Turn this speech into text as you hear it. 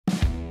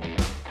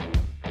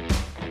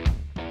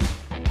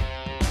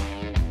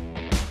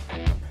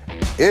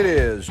It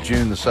is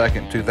June the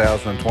 2nd,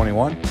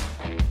 2021.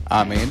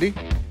 I'm Andy,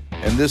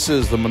 and this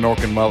is the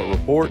Minorcan Mullet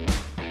Report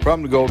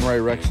from the Golden Ray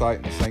Rec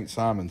Site in St.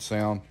 Simons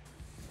Sound.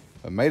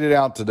 I made it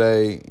out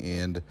today,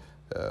 and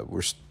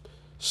we're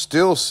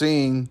still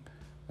seeing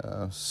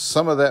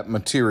some of that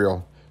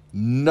material.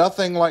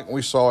 Nothing like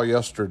we saw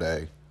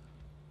yesterday,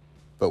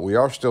 but we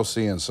are still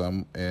seeing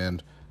some,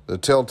 and the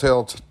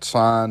telltale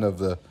sign of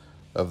the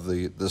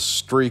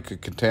streak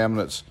of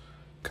contaminants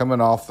coming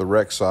off the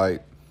wreck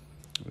site.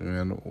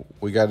 And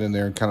we got in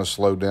there and kind of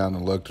slowed down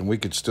and looked, and we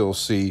could still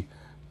see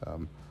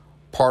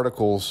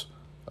particles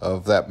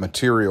of that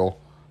material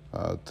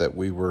that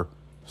we were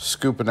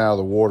scooping out of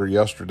the water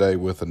yesterday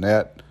with a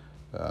net.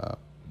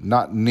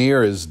 Not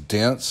near as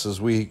dense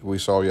as we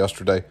saw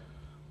yesterday,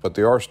 but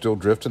they are still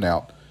drifting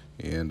out.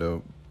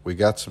 And we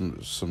got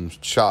some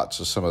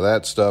shots of some of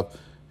that stuff,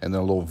 and then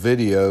a little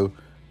video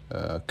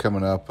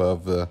coming up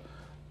of the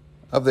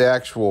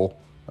actual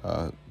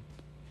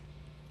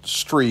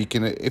streak.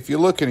 And if you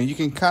look at it, you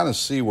can kind of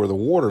see where the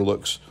water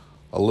looks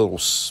a little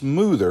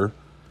smoother.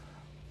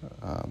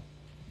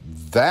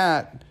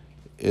 That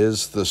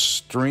is the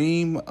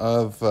stream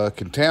of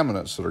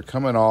contaminants that are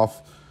coming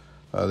off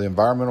the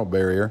environmental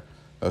barrier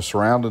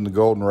surrounding the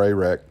Golden Ray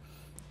Wreck.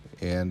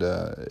 And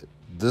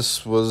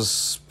this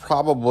was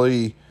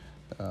probably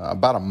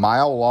about a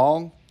mile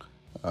long.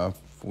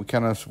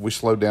 We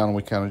slowed down and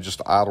we kind of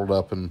just idled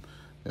up and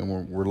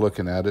we're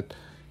looking at it.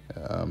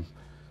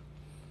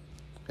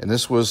 And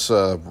this was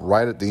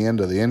right at the end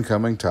of the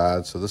incoming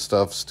tide, so this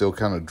stuff's still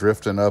kind of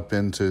drifting up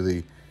into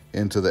the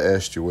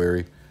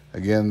estuary.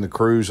 Again, the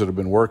crews that have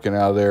been working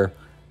out there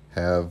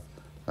have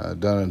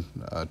done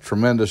a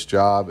tremendous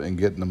job in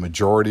getting the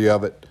majority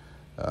of it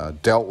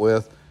dealt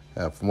with.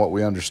 From what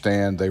we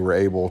understand, they were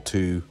able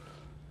to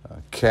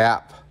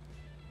cap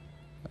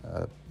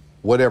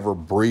whatever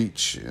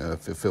breach,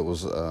 if it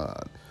was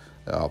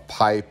a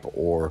pipe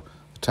or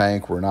a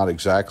tank, we're not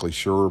exactly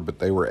sure, but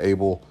they were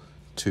able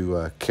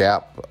to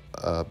cap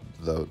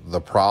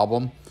the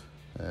problem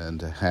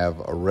and have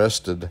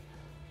arrested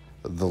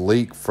the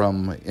leak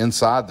from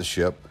inside the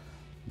ship.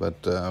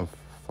 But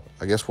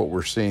I guess what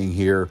we're seeing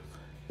here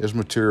is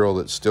material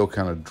that's still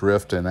kind of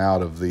drifting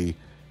out of the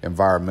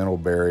environmental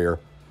barrier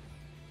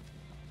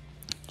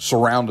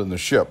surrounding the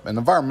ship. And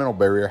the environmental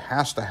barrier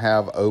has to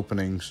have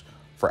openings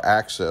for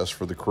access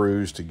for the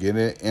crews to get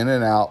in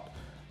and out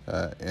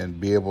and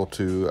be able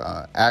to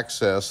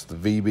access the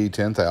VB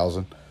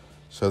 10,000.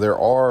 So there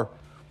are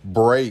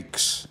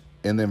breaks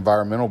in the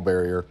environmental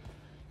barrier,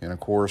 and of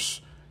course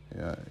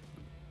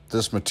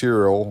this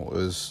material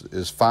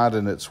is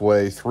finding its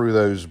way through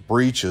those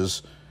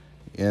breaches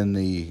in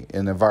the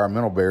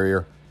environmental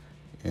barrier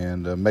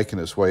and making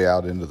its way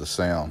out into the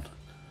sound.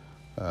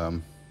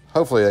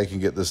 Hopefully they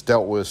can get this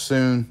dealt with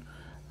soon.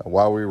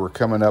 While we were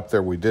coming up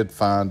there, we did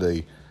find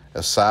a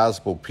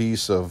sizable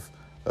piece of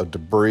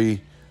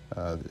debris.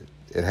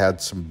 It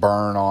had some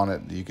burn on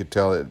it. You could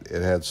tell it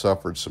had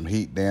suffered some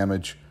heat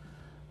damage.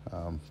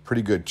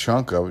 Pretty good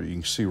chunk of it. You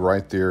can see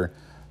right there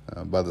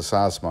by the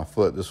size of my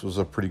foot. This was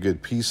a pretty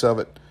good piece of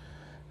it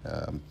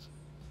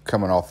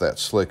coming off that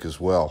slick as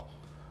well.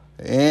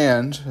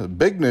 And the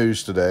big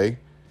news today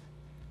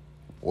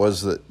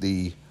was that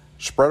the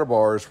spreader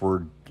bars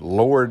were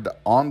lowered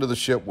onto the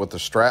ship with the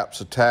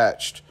straps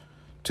attached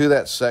to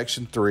that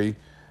Section 3.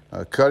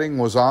 Cutting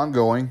was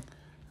ongoing,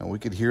 and we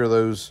could hear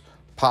those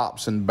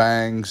pops and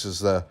bangs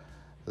as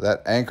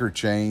that anchor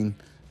chain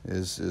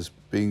is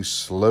being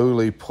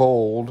slowly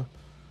pulled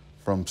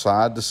from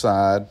side to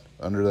side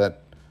under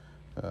that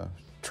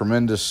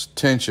tremendous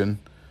tension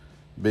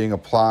being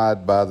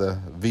applied by the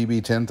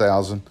VB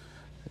 10,000.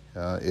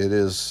 It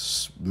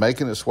is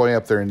making its way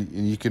up there,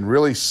 and you can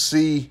really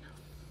see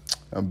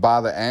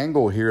by the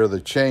angle here of the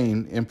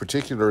chain, in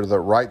particular the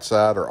right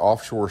side or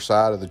offshore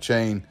side of the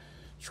chain,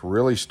 it's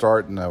really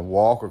starting to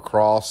walk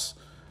across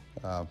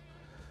the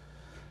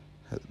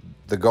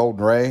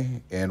Golden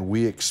Ray, and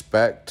we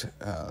expect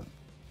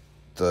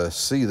to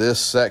see this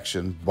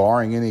section,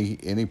 barring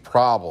any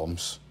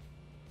problems,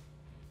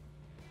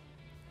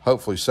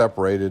 hopefully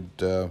separated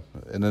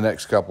in the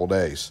next couple of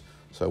days.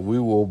 So we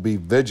will be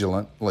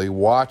vigilantly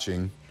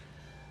watching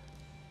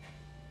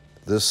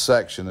this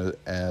section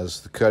as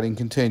the cutting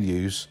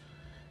continues,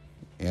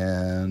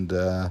 and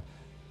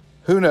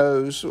who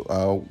knows,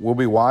 we'll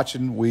be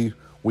watching. We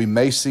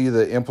may see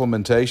the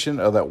implementation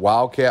of that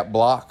wildcat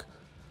block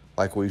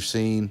like we've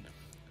seen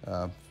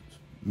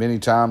many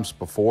times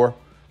before.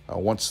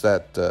 Once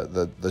that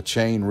the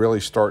chain really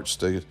starts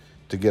to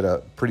get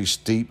a pretty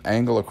steep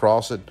angle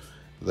across it,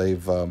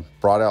 they've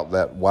brought out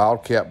that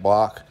wildcat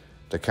block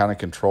to kind of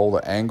control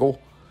the angle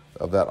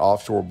of that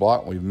offshore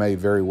block. We may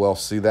very well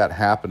see that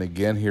happen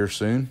again here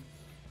soon.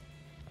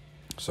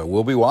 So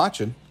we'll be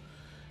watching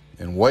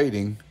and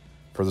waiting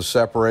for the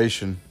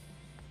separation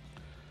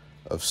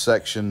of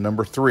section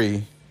number 3,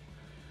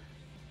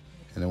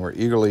 and then we're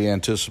eagerly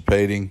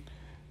anticipating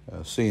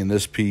seeing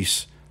this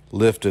piece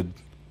lifted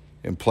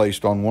and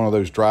placed on one of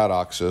those dry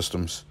dock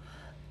systems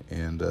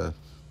and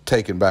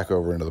taken back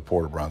over into the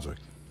Port of Brunswick.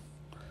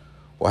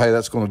 Well, hey,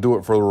 that's going to do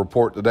it for the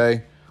report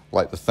today. I'd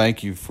like to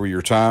thank you for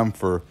your time,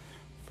 for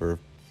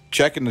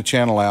checking the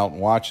channel out and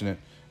watching it.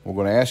 We're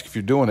going to ask if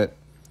you're doing it.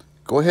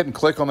 Go ahead and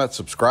click on that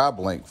subscribe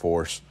link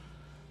for us.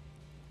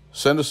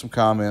 Send us some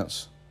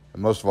comments.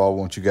 And most of all, we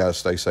want you guys to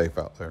stay safe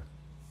out there.